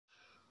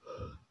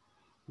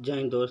जय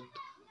हिंद दोस्त।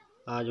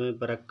 आज मैं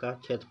वर्ग का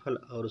क्षेत्रफल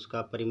और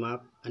उसका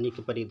परिमाप यानी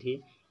कि परिधि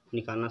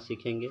निकालना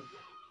सीखेंगे।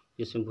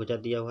 जिसमें भुजा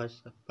दिया हुआ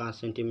है 5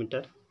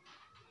 सेंटीमीटर।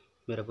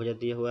 मेरा भुजा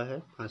दिया हुआ है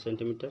 5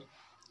 सेंटीमीटर।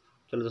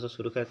 चलो दोस्तों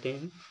शुरू करते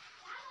हैं।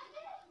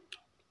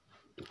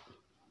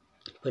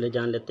 पहले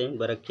जान लेते हैं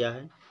वर्ग क्या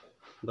है।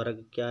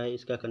 वर्ग क्या है,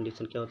 इसका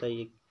कंडीशन क्या होता है।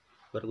 ये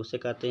वर्ग उसे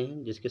कहते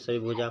हैं जिसके सभी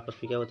भुजा आपस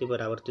में क्या होती है,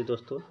 बराबर थी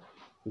दोस्तों।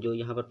 जो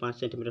यहाँ पर 5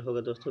 सेंटीमीटर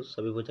होगा दोस्तों,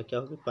 सभी भुजा क्या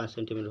होगी, 5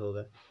 सेंटीमीटर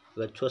होगा।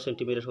 अगर 6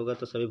 सेंटीमीटर होगा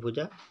तो सभी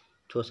भुजा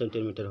 6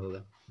 सेंटीमीटर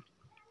होगा।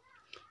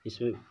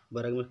 इसमें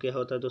वर्ग में क्या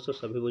होता है दोस्तों,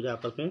 सभी भुजा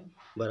आपस में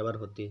बराबर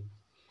होती है।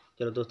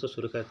 चलो दोस्तों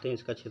शुरू करते हैं।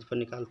 इसका क्षेत्रफल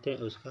निकालते हैं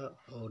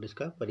और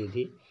इसका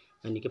परिधि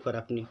यानी कि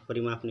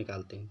परिमाप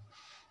निकालते हैं।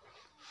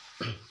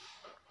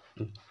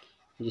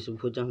 जिस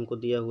भुजा हमको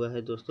दिया हुआ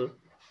है दोस्तों,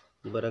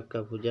 वर्ग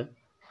का भुजा,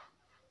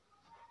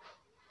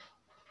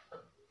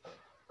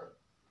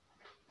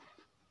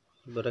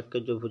 वर्ग का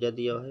जो भुजा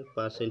दिया हुआ है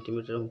 5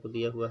 सेंटीमीटर हमको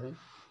दिया हुआ है।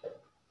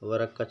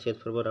 वर्ग का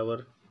क्षेत्रफल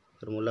बराबर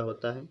फार्मूला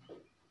होता है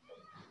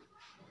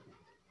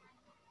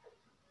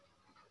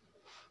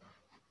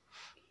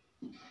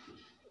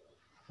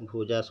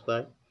भुजा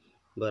स्क्वायर।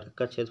 वर्ग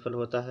का क्षेत्रफल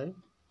होता है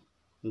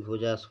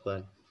भुजा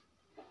स्क्वायर।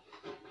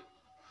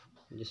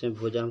 जिसमें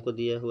भुजा हमको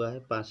दिया हुआ है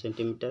 5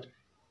 सेंटीमीटर,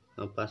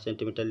 हम 5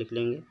 सेंटीमीटर लिख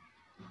लेंगे।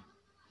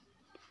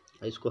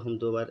 इसको हम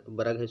 2 बार,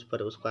 वर्ग है इस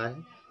पर स्क्वायर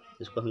है,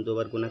 इसको हम 2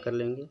 बार गुना कर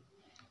लेंगे।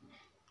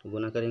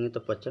 गुना करेंगे तो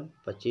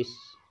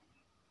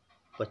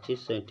 25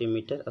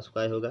 सेंटीमीटर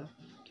स्क्वायर होगा।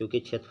 क्योंकि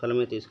क्षेत्रफल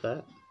में तो इसका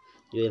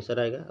जो आंसर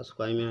आएगा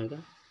स्क्वायर में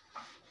आएगा।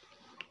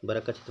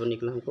 वर्ग का क्षेत्रफल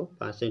निकला हमको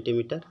 5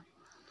 सेंटीमीटर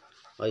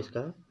और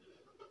इसका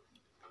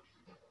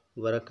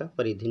वर्ग का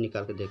परिधि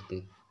निकाल के देखते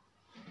हैं।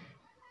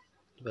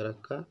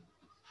 वर्ग का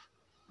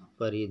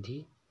परिधि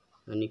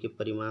यानी कि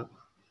परिमाप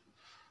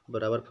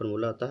बराबर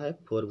फार्मूला होता है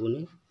 4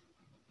 गुने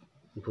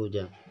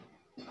भुजा।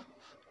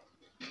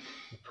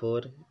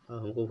 4 और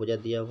हमको भुजा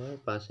दिया हुआ है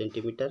 5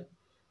 सेंटीमीटर,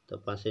 तो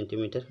 5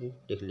 सेंटीमीटर हम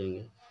लिख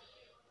लेंगे।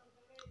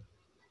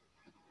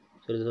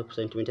 चलिए तो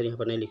सेंटीमीटर यहाँ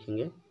पर नहीं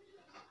लिखेंगे,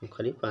 हम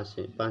खाली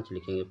 5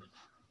 लिखेंगे।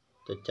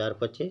 तो 4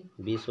 5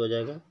 20 हो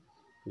जाएगा।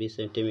 20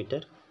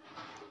 सेंटीमीटर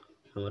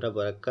हमारा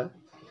वर्ग का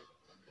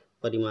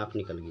परिमाप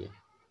निकल गया।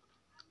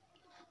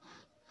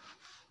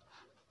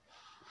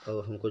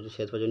 और हमको जो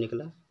क्षेत्रफल जो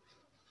निकला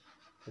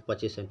वो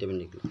 25 सेंटीमीटर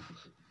निकला।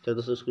 तो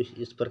दोस्तों उसको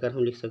इस प्रकार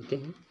हम लिख सकते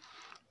हैं।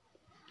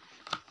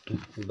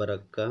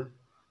 वर्ग का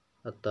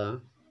अतः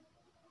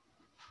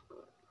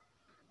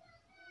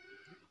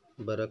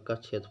वर्ग का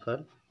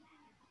क्षेत्रफल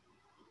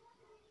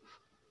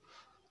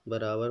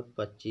बराबर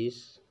 25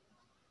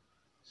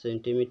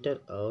 सेंटीमीटर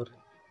और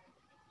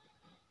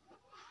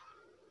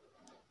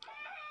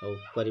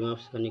परिमाप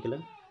से निकला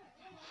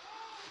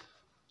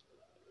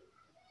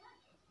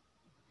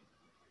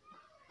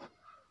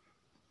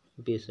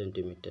 20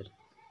 सेंटीमीटर।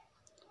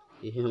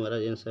 यही हमारा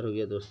आंसर हो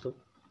गया दोस्तों।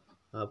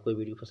 आपको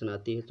वीडियो पसंद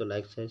आती है तो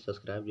लाइक शेयर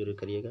सब्सक्राइब जरूर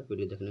करिएगा।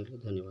 वीडियो देखने के लिए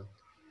धन्यवाद।